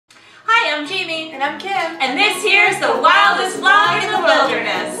I'm Jamie. And I'm Kim. And this here's the wildest vlog in the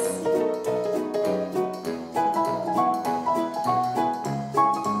wilderness.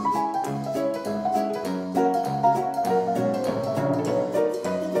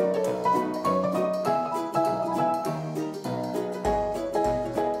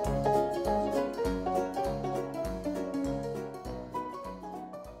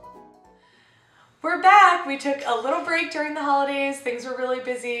 We're back. We took a little break during the holidays. Things were really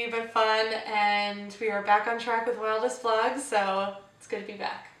busy but fun, and we are back on track with Wildest vlogs, so it's good to be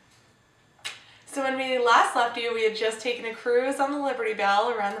back. So when we last left you, we had just taken a cruise on the Liberty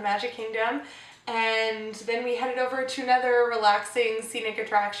Bell around the Magic Kingdom, and then we headed over to another relaxing scenic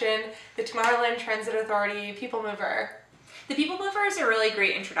attraction, the Tomorrowland Transit Authority PeopleMover. The PeopleMover is a really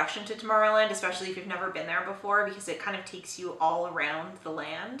great introduction to Tomorrowland, especially if you've never been there before, because it kind of takes you all around the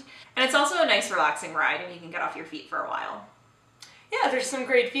land. And it's also a nice relaxing ride, and you can get off your feet for a while. Yeah, there's some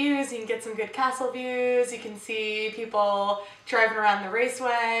great views. You can get some good castle views. You can see people driving around the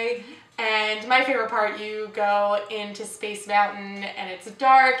raceway. And my favorite part, you go into Space Mountain and it's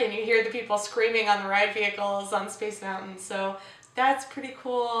dark and you hear the people screaming on the ride vehicles on Space Mountain. So that's pretty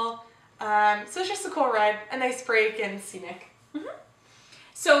cool. So it's just a cool ride, a nice break and scenic.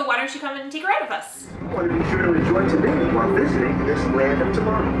 So why don't you come and take a ride with us? I want to be sure to enjoy today while visiting this land of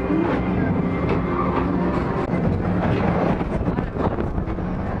tomorrow.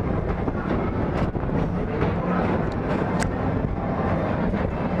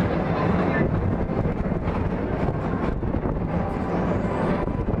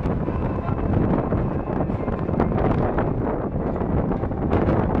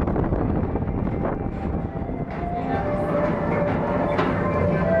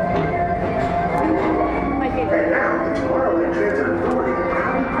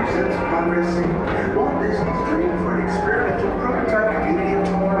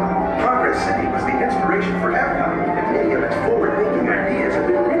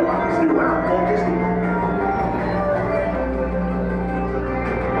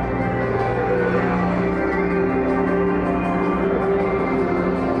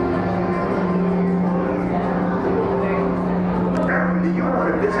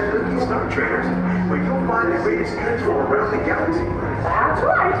 Where you'll find the greatest kids from around the galaxy. That's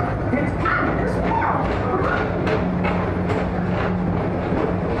right. It's time to spell.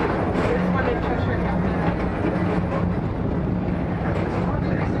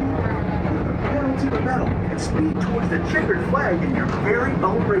 Pedal to the metal and speed towards the checkered flag in your very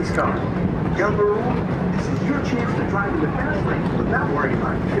own race car. Young or old, this is your chance to drive in the fast lane without worrying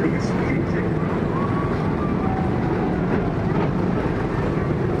about getting a speeding ticket.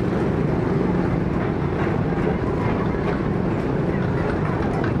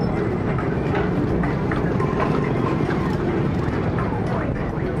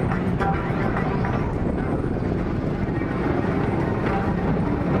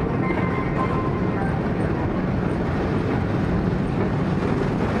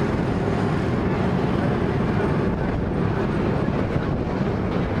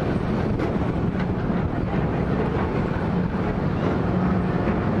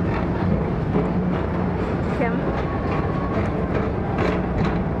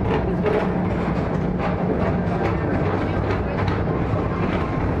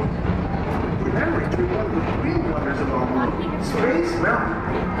 Space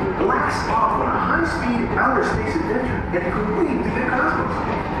Mountain. Blast off on a high-speed outer space adventure and complete through the cosmos.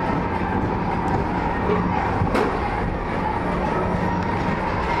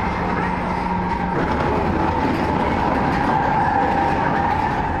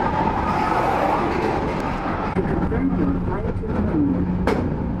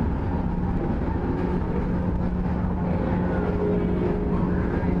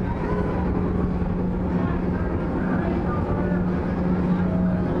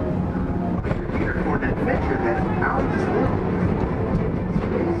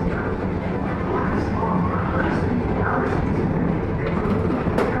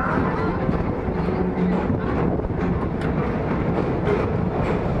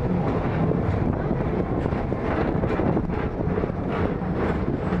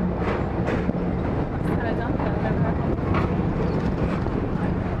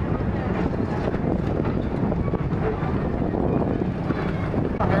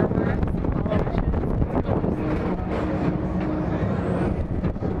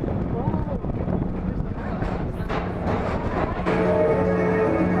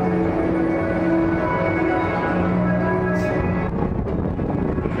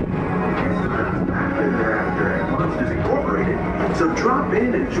 So drop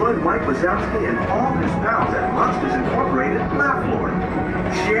in and join Mike Wazowski and all his pals at Monsters Incorporated Laugh Floor.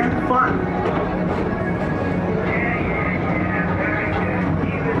 share fun.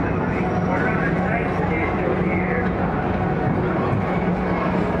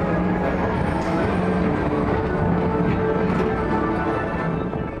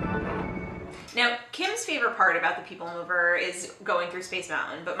 Now, Kim's favorite part about the People Mover is going through Space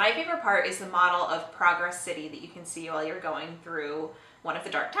Mountain, but my favorite part is the model of Progress City that you can see while you're going through one of the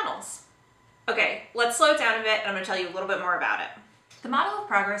dark tunnels. Okay, let's slow it down a bit and I'm going to tell you a little bit more about it. The model of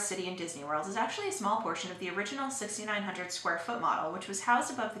Progress City in Disney World is actually a small portion of the original 6,900 square foot model, which was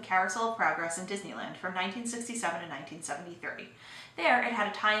housed above the Carousel of Progress in Disneyland from 1967 to 1973. There, it had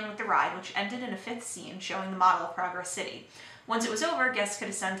a tie-in with the ride, which ended in a fifth scene showing the model of Progress City. Once it was over, guests could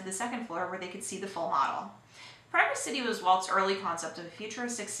ascend to the second floor where they could see the full model. Progress City was Walt's early concept of a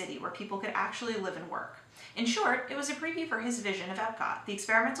futuristic city where people could actually live and work. In short, it was a preview for his vision of Epcot, the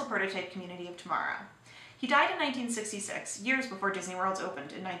experimental prototype community of tomorrow. He died in 1966, years before Disney World's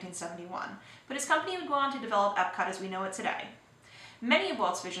opened in 1971, but his company would go on to develop Epcot as we know it today. Many of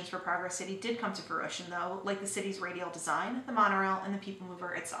Walt's visions for Progress City did come to fruition though, like the city's radial design, the monorail, and the People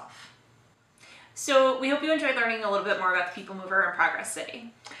Mover itself. So we hope you enjoyed learning a little bit more about the People Mover and Progress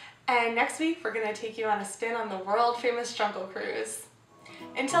City. And next week, we're going to take you on a spin on the world-famous Jungle Cruise.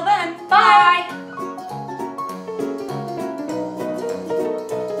 Until then, bye!